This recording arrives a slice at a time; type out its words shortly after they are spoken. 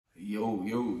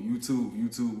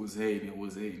YouTube was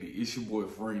happening. It's your boy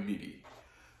Frank Nitty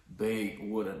back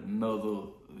with another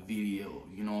video.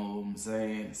 You know what I'm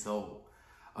saying? So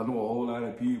I know a whole lot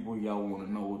of people, y'all want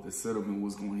to know what the settlement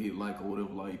was gonna hit like or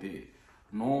whatever like that.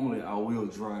 Normally I will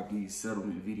drop these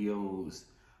settlement videos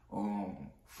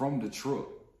from the truck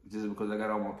just because I got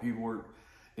all my paperwork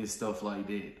and stuff like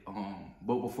that.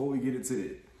 But before we get into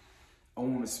that, I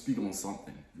want to speak on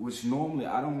something which normally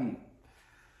I don't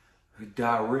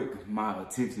direct my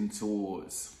attention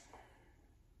towards.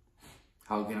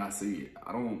 How can I say it?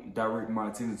 I don't direct my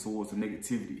attention towards the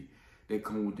negativity that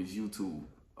comes with this YouTube.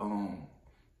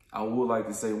 I would like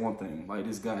to say one thing, like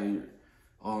this guy here.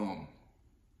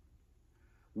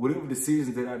 Whatever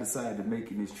decisions that I decide to make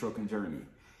in this trucking journey,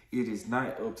 it is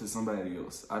not up to somebody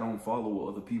else. I don't follow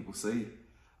what other people say.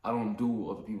 I don't do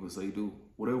what other people say do.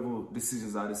 Whatever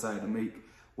decisions I decide to make,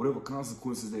 whatever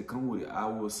consequences that come with it, I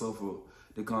will suffer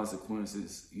the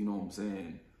consequences, you know what I'm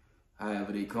saying,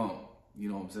 however they come, you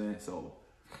know what I'm saying? So,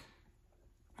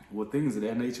 with things of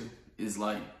that nature, it's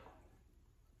like,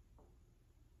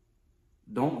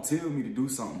 don't tell me to do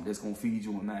something that's gonna feed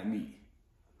you and not me.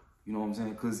 You know what I'm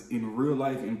saying? Because in real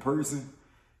life, in person,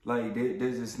 like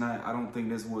that's just not, I don't think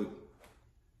that's what,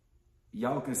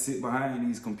 y'all can sit behind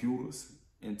these computers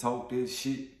and talk that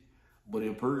shit, but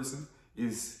in person,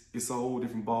 it's a whole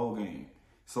different ball game.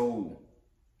 So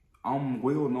I'm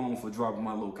well known for dropping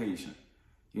my location,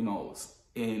 you know,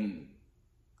 and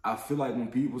I feel like when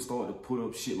people start to put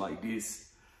up shit like this,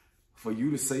 for you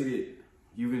to say that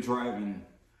you've been driving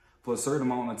for a certain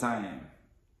amount of time,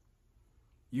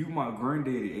 you my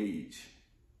granddaddy age,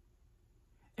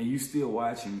 and you still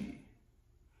watching me,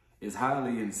 is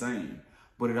highly insane.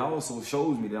 But it also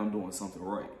shows me that I'm doing something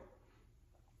right.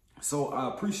 So I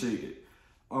appreciate it.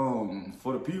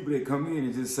 For the people that come in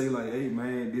and just say like, hey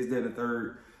man, this, that, and the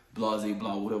third, blase,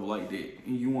 blah, whatever like that,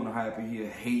 and you want to hype in here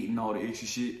hating all the extra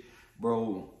shit,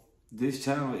 bro, this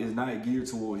channel is not geared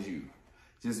towards you.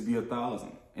 Just be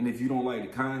 1,000. And if you don't like the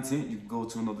content, you can go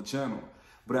to another channel.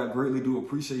 But I greatly do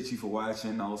appreciate you for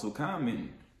watching and also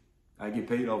commenting. I get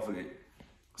paid off of that.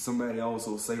 Somebody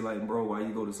also say like, bro, why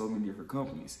you go to so many different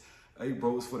companies? Hey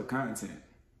bro, it's for the content.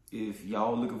 If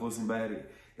y'all looking for somebody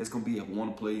that's gonna be at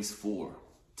one place for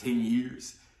 10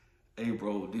 years, hey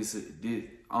bro, this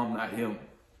I'm not him.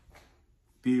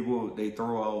 People, they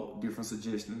throw out different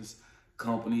suggestions.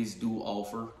 Companies do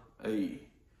offer, hey,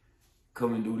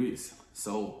 come and do this.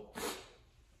 So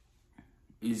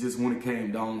it's just when it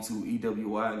came down to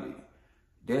EWI,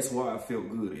 that's why I felt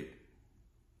good at.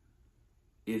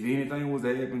 If anything was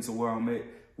to happen to where I'm at,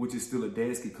 which is still a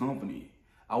Dasky company,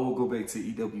 I will go back to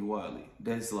EWI.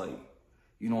 That's like,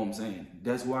 you know what I'm saying?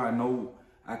 That's why I know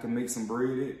I can make some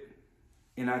bread at,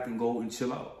 and I can go and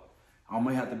chill out. I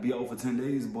might have to be out for 10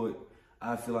 days, but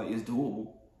I feel like it's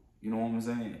doable. You know what I'm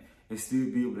saying? And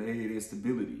still be able to have that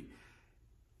stability.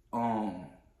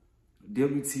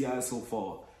 WTI so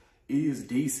far is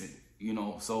decent, you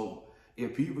know. So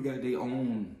if people got their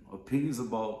own opinions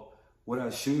about what I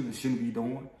should and shouldn't be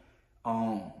doing,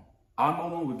 I no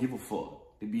longer give a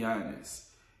fuck, to be honest.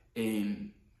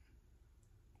 And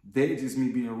that's just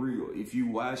me being real. If you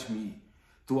watch me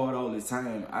throughout all this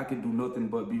time, I can do nothing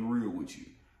but be real with you.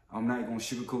 I'm not gonna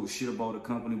sugarcoat shit about a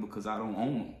company because I don't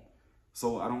own them.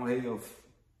 So I don't have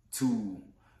to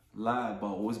lie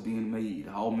about what's being made,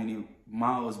 how many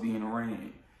miles being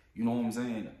ran. You know what I'm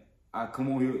saying? I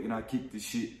come on here and I keep this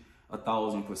shit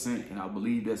 1,000%, and I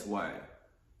believe that's why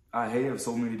I have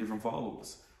so many different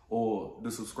followers or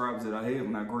the subscribers that I have,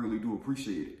 and I greatly do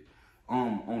appreciate it.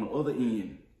 On the other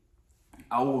end,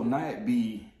 I will not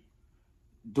be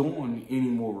doing any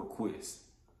more requests.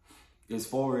 As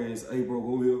far as, hey bro,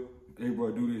 go here, hey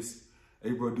bro, do this,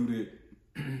 hey bro, do that.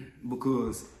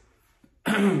 Because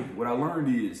what I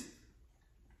learned is,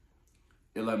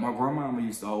 and like my grandmama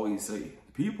used to always say,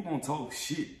 people gonna talk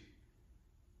shit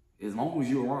as long as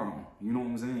you're around, you know what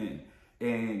I'm saying?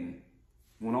 And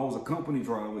when I was a company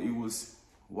driver, it was,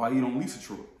 why you don't lease a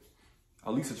truck?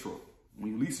 I lease a truck.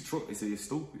 When you lease a truck, they say it's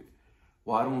stupid.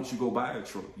 Why don't you go buy a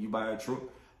truck? You buy a truck,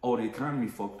 oh, the economy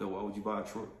fucked up, why would you buy a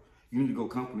truck? You need to go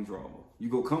company driver. You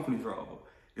go company driver.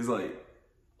 It's like,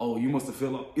 oh, you must have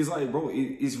fell off. It's like, bro,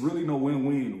 it's really no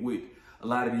win-win with a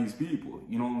lot of these people.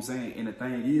 You know what I'm saying? And the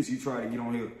thing is, you try to get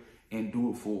on here and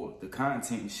do it for the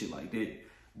content and shit like that.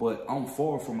 But I'm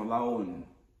far from allowing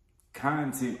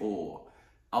content or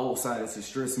outsiders to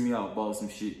stress me out about some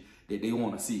shit that they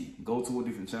want to see. Go to a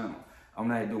different channel. I'm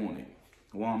not doing it.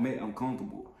 Where I'm at, I'm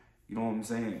comfortable. You know what I'm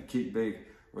saying? Kick back,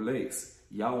 relax.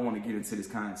 Y'all want to get into this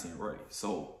content, right?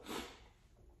 So,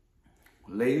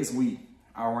 last week,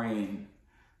 I ran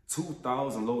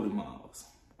 2,000 loaded miles.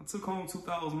 I took home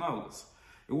 $2,000.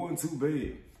 It wasn't too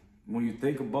bad. When you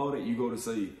think about it, you go to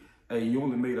say, hey, you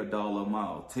only made $1 a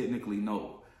mile. Technically,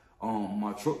 no.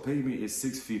 My truck payment is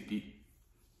 $650.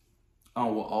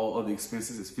 With all other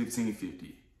expenses is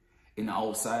 $1,550. And the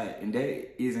outside, and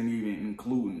that isn't even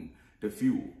including the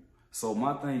fuel. So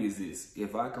my thing is this: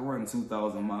 if I can run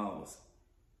 2,000 miles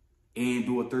and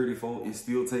do a 34 and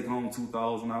still take home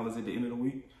 $2,000 at the end of the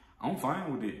week, I'm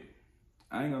fine with it.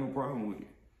 I ain't got no problem with it.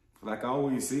 Like I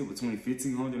always say, between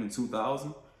 1,500 and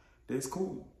 2,000, that's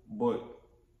cool. But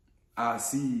I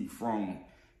see from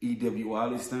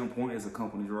EWI's standpoint as a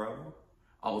company driver,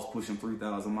 I was pushing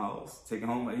 3,000 miles, taking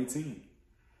home 18.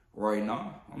 Right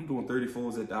now, I'm doing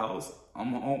 34s at the house.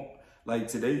 I'm home. Like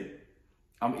today,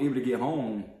 I'm able to get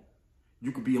home.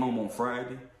 You could be home on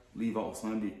Friday, leave out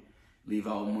Sunday, leave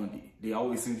out Monday. They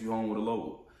always send you home with a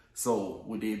load. So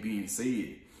with that being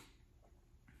said,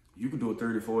 you can do a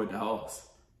 34 at the house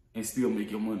and still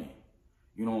make your money.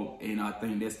 You know, and I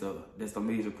think that's the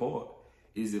major part,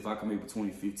 is if I can make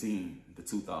between 15 to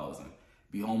 2,000,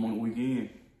 be home on the weekend,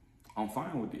 I'm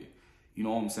fine with it. You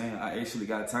know what I'm saying? I actually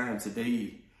got time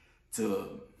today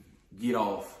to get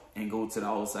off and go to the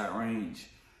outside range.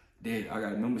 That I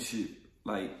got a membership.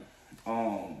 Like,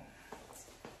 my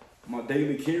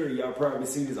daily carry, y'all probably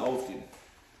see this often.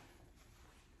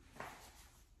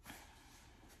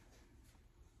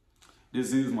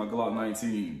 This is my Glock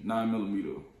 19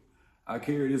 9mm. I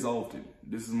carry this often.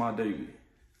 This is my daily.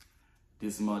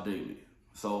 This is my daily.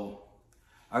 So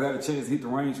I got a chance to hit the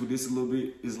range with this a little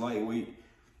bit. It's lightweight,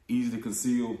 easy to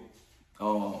conceal.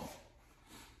 Got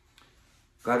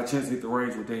a chance to hit the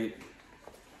range with that.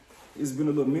 It's been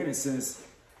a little minute since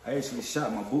I actually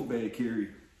shot my book bag carry,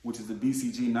 which is the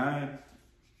BCG 9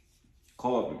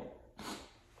 carbon.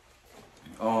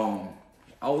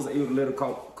 I was able to let a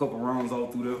couple rounds all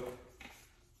through there.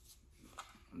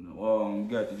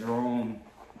 Got the drum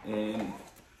and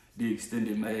the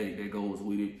extended mag that goes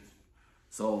with it.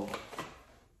 So,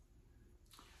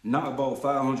 knocked about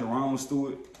 500 rounds through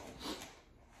it.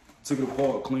 Took it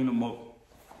apart, cleaned them up.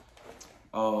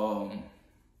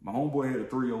 My homeboy had a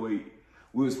 308.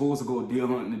 We were supposed to go deer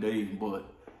hunting today, but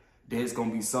that's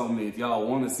gonna be something. If y'all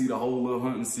want to see the whole little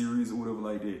hunting series or whatever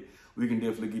like that, we can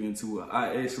definitely get into it.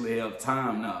 I actually have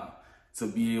time now to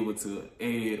be able to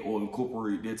add or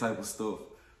incorporate that type of stuff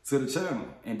to the channel.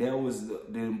 And that was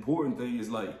the important thing, is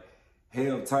like,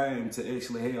 have time to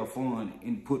actually have fun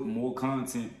and put more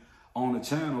content on the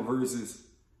channel versus,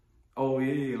 oh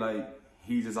yeah, like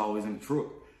he just always in the truck.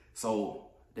 So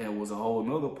that was a whole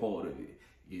nother part of it.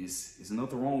 It's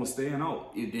nothing wrong with staying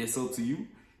out. If that's up to you,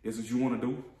 that's what you want to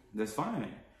do, that's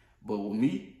fine. But with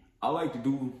me, I like to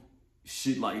do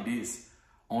shit like this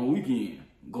on the weekend.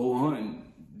 Go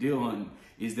hunting, deer hunting.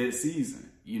 It's that season.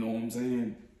 You know what I'm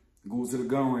saying? Go to the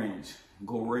gun range,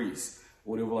 go race,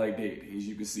 whatever like that. As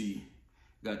you can see,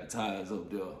 got the tires up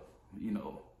there, you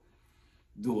know,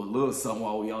 do a little something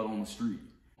while we out on the street.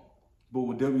 But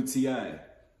with WTI,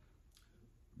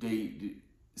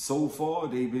 so far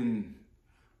they've been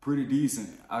pretty decent.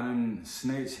 I done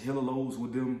snatched hella loads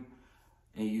with them,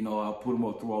 and you know, I put them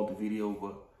up throughout the video,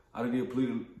 but I done did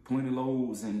plenty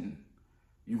loads, and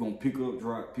you gonna pick up,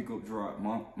 drop.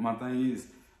 My thing is,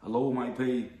 a load might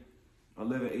pay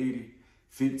 $11.80,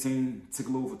 15, took a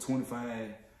load for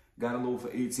 25, got a load for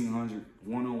 1,800.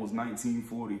 One of them was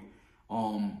 1940.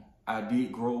 I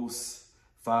did gross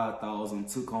 5,000,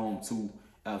 took home 2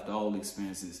 after all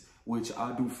expenses, which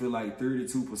I do feel like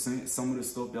 32%. Some of the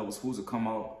stuff that was supposed to come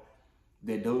out,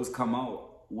 that does come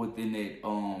out within that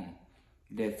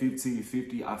that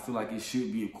 1,550, I feel like it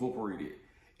should be incorporated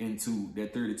into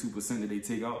that 32% that they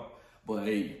take out. But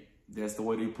hey, that's the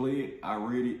way they play it. I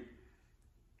read it.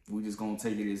 We just gonna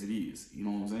take it as it is. You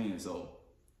know what I'm saying?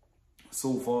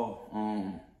 So far,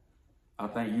 I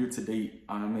think year to date,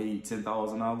 I made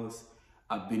 $10,000.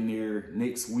 I've been there.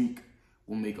 Next week,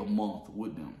 we'll make a month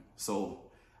with them.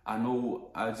 So I know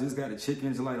I just got a check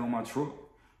engine light on my truck.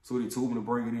 So they told me to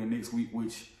bring it in next week,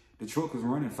 which the truck is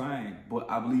running fine, but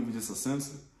I believe it's just a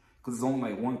sensor, because it's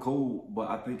only like one code, but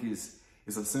I think it's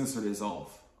a sensor that's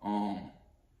off.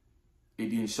 It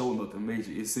didn't show nothing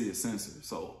major. It said sensor.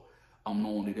 So I'm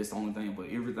knowing that that's the only thing, but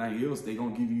everything else, they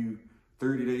gonna give you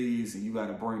 30 days and you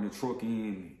gotta bring the truck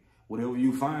in. Whatever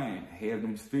you find, have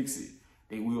them fix it.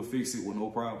 They will fix it with no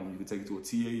problem. You can take it to a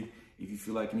TA if you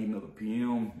feel like you need another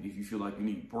PM, if you feel like you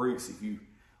need brakes, if you,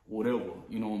 whatever,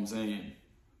 you know what I'm saying?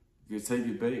 You take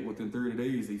it back within 30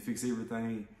 days, they fix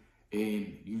everything,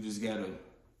 and you just gotta,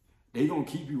 they gonna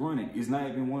keep you running. It's not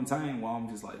even one time while I'm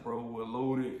just like, bro, we're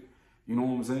loaded. You know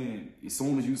what I'm saying? As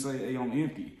soon as you say, hey, I'm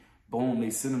empty, boom, they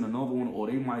send in another one, or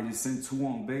they might just send 2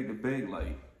 on back to back.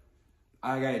 Like,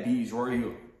 I got these right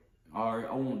here. All right,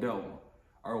 I want that one.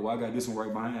 All right, well, I got this one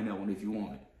right behind that one if you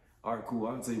want it. All right, cool,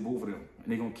 I'll take both of them. And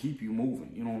they're gonna keep you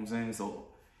moving, you know what I'm saying? So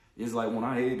it's like when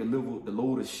I had to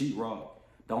load of sheetrock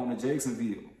down to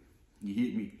Jacksonville, you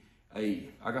hit me. Hey,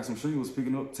 I got some shingles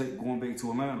picking up, going back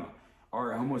to Atlanta. All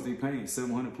right, how much they paying?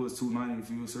 $700 plus $290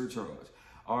 fuel surcharge.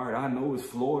 All right, I know it's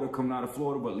Florida, coming out of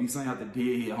Florida, but at least I ain't have to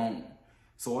dead hit home.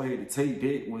 So I had to take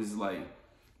that, was like,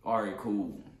 all right,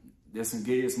 cool. There's some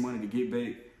gas money to get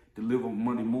back, deliver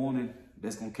Monday morning.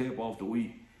 That's gonna cap off the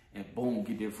week, and boom,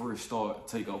 get that fresh start,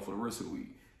 take off for the rest of the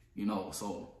week. You know,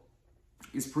 so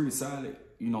it's pretty solid,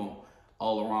 you know,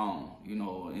 all around, you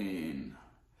know, and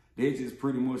that's just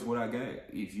pretty much what I got.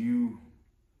 If you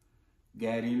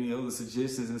got any other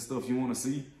suggestions and stuff you want to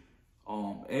see,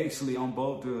 actually I'm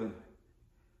about to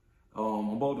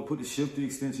put the shifter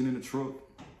extension in the truck,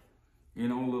 you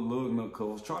know, a little lug nut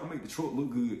covers, try to make the truck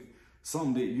look good,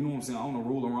 something that, you know what I'm saying, I want to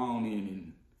roll around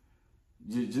in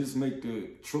and just make the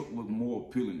truck look more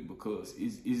appealing, because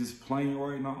it's just plain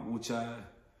right now, which I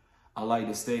like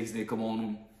the stacks that come on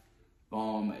them.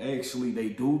 Actually, they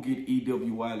do get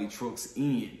E.W. Wiley trucks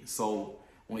in. So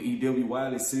when E.W.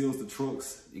 Wiley sells the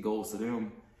trucks, it goes to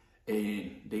them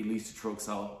and they lease the trucks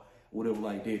out, whatever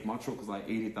like that. My truck was like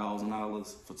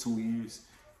 $80,000 for 2 years.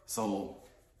 So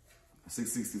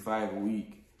 $665 a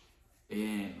week.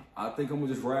 And I think I'm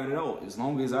gonna just ride it out. As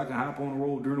long as I can hop on the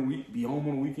road during the week, be home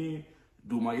on the weekend,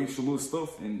 do my extra little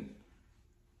stuff. And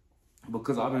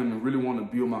because I've been really wanting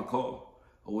to build my car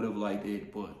or whatever like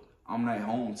that, but I'm not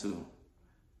home to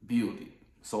build it.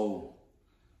 So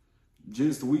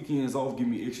just the weekends off give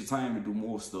me extra time to do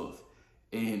more stuff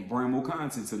and bring more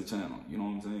content to the channel, you know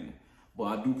what I'm saying? But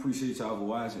I do appreciate y'all for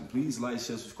watching. Please like,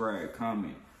 share, subscribe,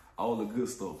 comment, all the good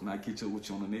stuff, and I'll catch up with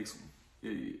you on the next one.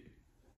 Yeah.